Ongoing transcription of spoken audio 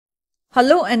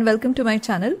Hello and welcome to my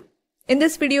channel. In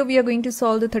this video, we are going to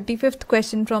solve the 35th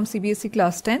question from CBSE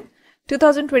Class 10,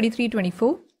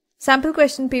 2023-24, sample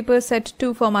question paper set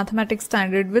 2 for Mathematics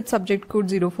Standard with subject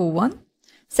code 041,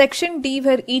 section D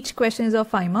where each question is of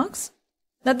 5 marks.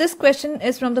 Now this question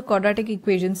is from the Quadratic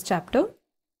Equations chapter.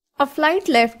 A flight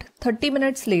left 30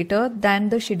 minutes later than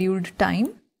the scheduled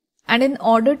time, and in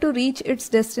order to reach its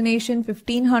destination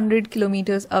 1500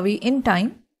 kilometers away in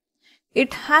time,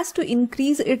 it has to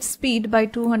increase its speed by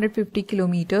 250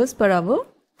 kilometers per hour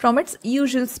from its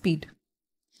usual speed.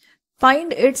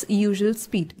 Find its usual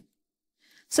speed.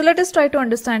 So let us try to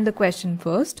understand the question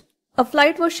first. A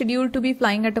flight was scheduled to be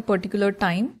flying at a particular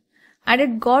time and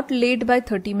it got late by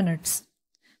 30 minutes.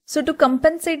 So to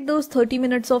compensate those 30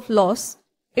 minutes of loss,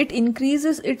 it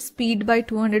increases its speed by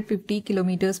 250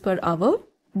 kilometers per hour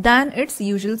than its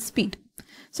usual speed.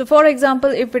 So for example,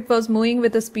 if it was moving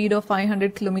with a speed of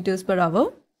 500 kilometers per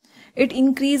hour, it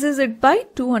increases it by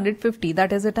 250.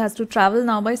 That is, it has to travel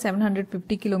now by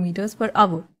 750 kilometers per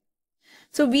hour.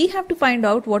 So we have to find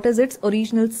out what is its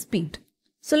original speed.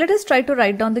 So let us try to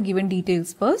write down the given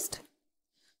details first.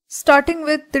 Starting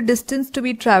with the distance to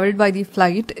be traveled by the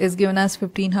flight is given as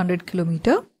 1500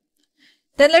 kilometer.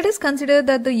 Then let us consider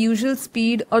that the usual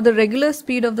speed or the regular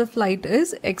speed of the flight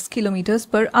is x kilometers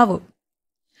per hour.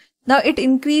 Now it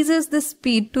increases the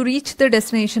speed to reach the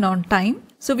destination on time.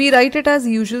 So we write it as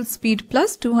usual speed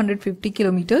plus 250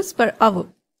 kilometers per hour.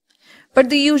 But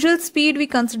the usual speed we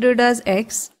considered as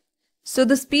x. So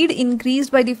the speed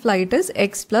increased by the flight is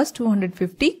x plus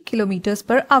 250 kilometers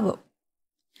per hour.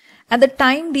 And the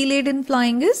time delayed in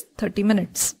flying is 30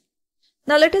 minutes.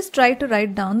 Now let us try to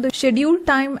write down the scheduled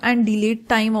time and delayed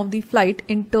time of the flight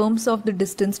in terms of the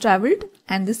distance traveled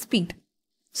and the speed.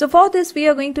 So for this, we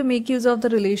are going to make use of the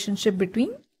relationship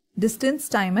between distance,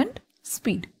 time and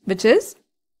speed, which is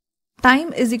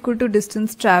time is equal to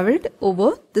distance traveled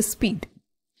over the speed.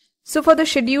 So for the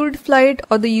scheduled flight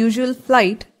or the usual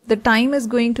flight, the time is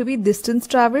going to be distance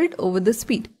traveled over the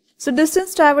speed. So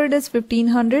distance traveled is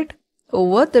 1500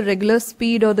 over the regular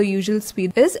speed or the usual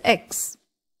speed is x.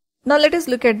 Now let us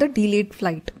look at the delayed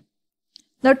flight.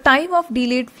 Now time of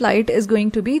delayed flight is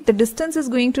going to be, the distance is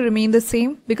going to remain the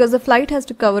same because the flight has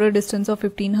to cover a distance of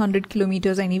 1500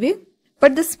 kilometers anyway,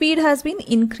 but the speed has been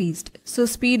increased. So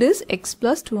speed is x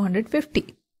plus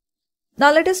 250.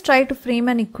 Now let us try to frame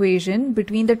an equation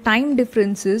between the time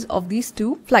differences of these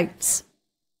two flights.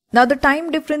 Now the time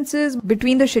differences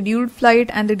between the scheduled flight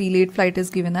and the delayed flight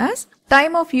is given as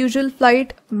time of usual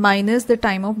flight minus the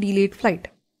time of delayed flight.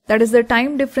 That is, the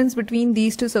time difference between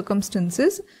these two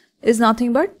circumstances is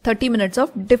nothing but 30 minutes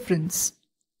of difference.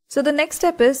 So the next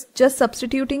step is just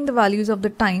substituting the values of the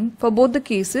time for both the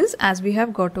cases as we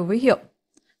have got over here.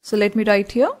 So let me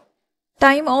write here.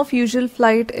 Time of usual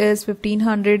flight is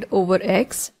 1500 over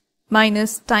x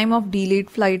minus time of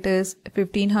delayed flight is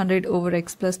 1500 over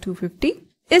x plus 250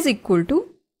 is equal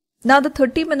to, now the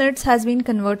 30 minutes has been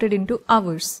converted into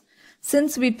hours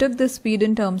since we took the speed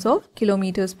in terms of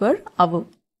kilometers per hour.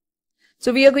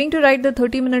 So we are going to write the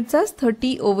 30 minutes as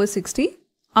 30 over 60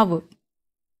 hour.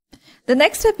 The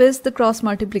next step is the cross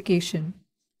multiplication.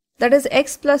 That is,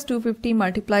 x plus 250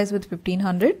 multiplies with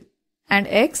 1500 and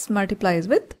x multiplies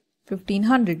with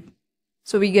 1500.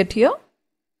 So we get here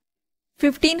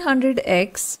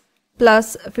 1500x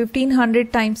plus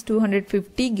 1500 times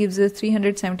 250 gives us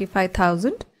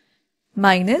 375,000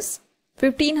 minus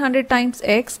 1500 times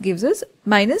x gives us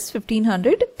minus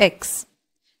 1500x.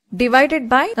 Divided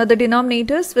by, now the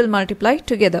denominators will multiply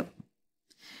together.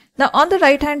 Now on the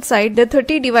right hand side, the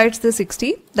 30 divides the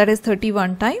 60, that is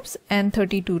 31 times and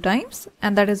 32 times,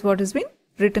 and that is what has been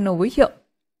written over here.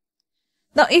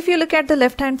 Now if you look at the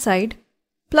left hand side,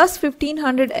 plus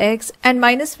 1500x and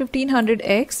minus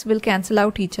 1500x will cancel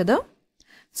out each other.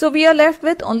 So we are left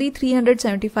with only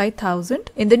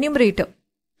 375,000 in the numerator.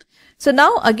 So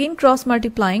now again cross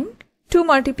multiplying, 2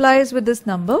 multiplies with this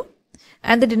number,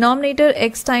 and the denominator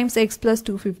x times x plus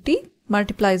 250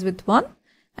 multiplies with 1,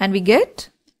 and we get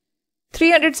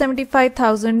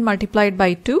 375,000 multiplied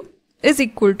by 2 is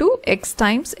equal to x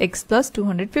times x plus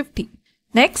 250.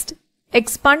 Next,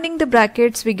 expanding the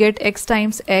brackets, we get x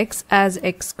times x as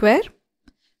x square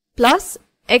plus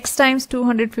x times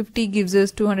 250 gives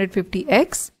us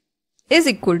 250x is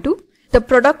equal to, the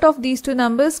product of these two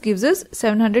numbers gives us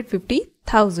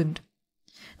 750,000.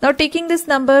 Now taking this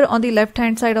number on the left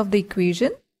hand side of the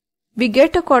equation, we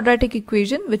get a quadratic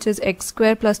equation which is x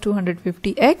square plus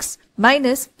 250x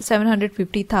minus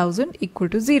 750,000 equal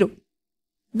to 0.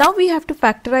 Now we have to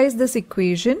factorize this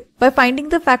equation by finding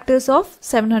the factors of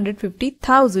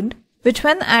 750,000, which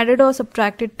when added or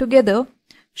subtracted together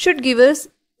should give us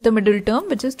the middle term,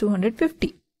 which is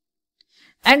 250.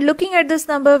 And looking at this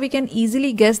number, we can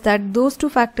easily guess that those two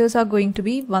factors are going to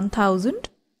be 1000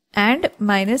 and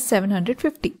minus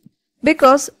 750.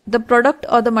 Because the product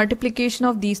or the multiplication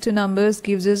of these two numbers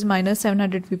gives us minus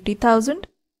 750,000.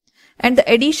 And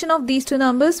the addition of these two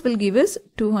numbers will give us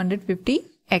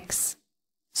 250x.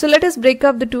 So let us break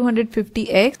up the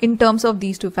 250x in terms of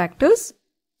these two factors.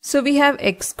 So we have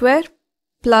x square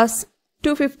plus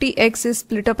 250x is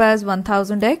split up as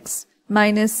 1000x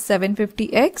minus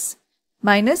 750x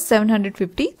minus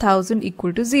 750,000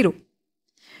 equal to 0.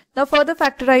 Now further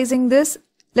factorizing this,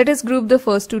 let us group the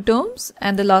first two terms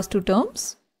and the last two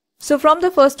terms. So from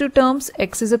the first two terms,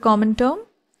 x is a common term,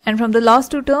 and from the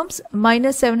last two terms,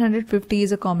 minus 750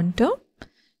 is a common term.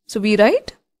 So we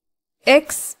write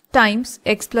x times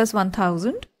x plus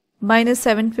 1000 minus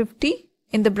 750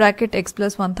 in the bracket x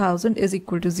plus 1000 is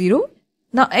equal to 0.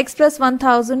 Now x plus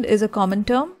 1000 is a common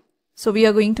term, so we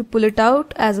are going to pull it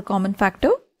out as a common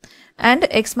factor, and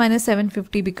x minus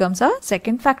 750 becomes our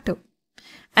second factor.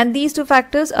 And these two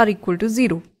factors are equal to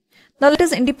 0. Now let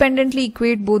us independently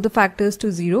equate both the factors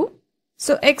to 0.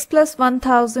 So x plus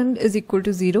 1000 is equal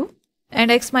to 0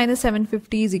 and x minus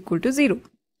 750 is equal to 0.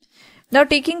 Now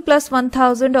taking plus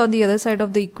 1000 on the other side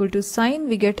of the equal to sign,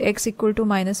 we get x equal to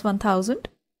minus 1000.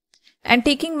 And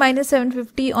taking minus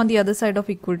 750 on the other side of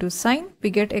equal to sign, we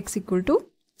get x equal to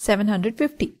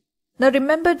 750. Now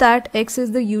remember that x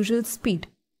is the usual speed,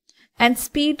 and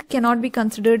speed cannot be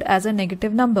considered as a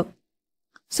negative number.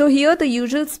 So here the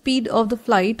usual speed of the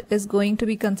flight is going to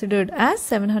be considered as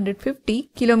 750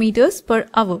 kilometers per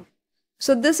hour.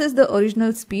 So this is the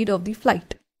original speed of the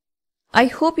flight. I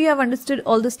hope you have understood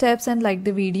all the steps and liked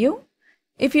the video.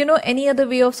 If you know any other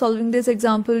way of solving this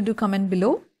example, do comment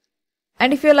below.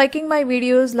 And if you're liking my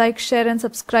videos, like, share and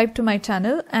subscribe to my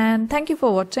channel, and thank you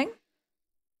for watching.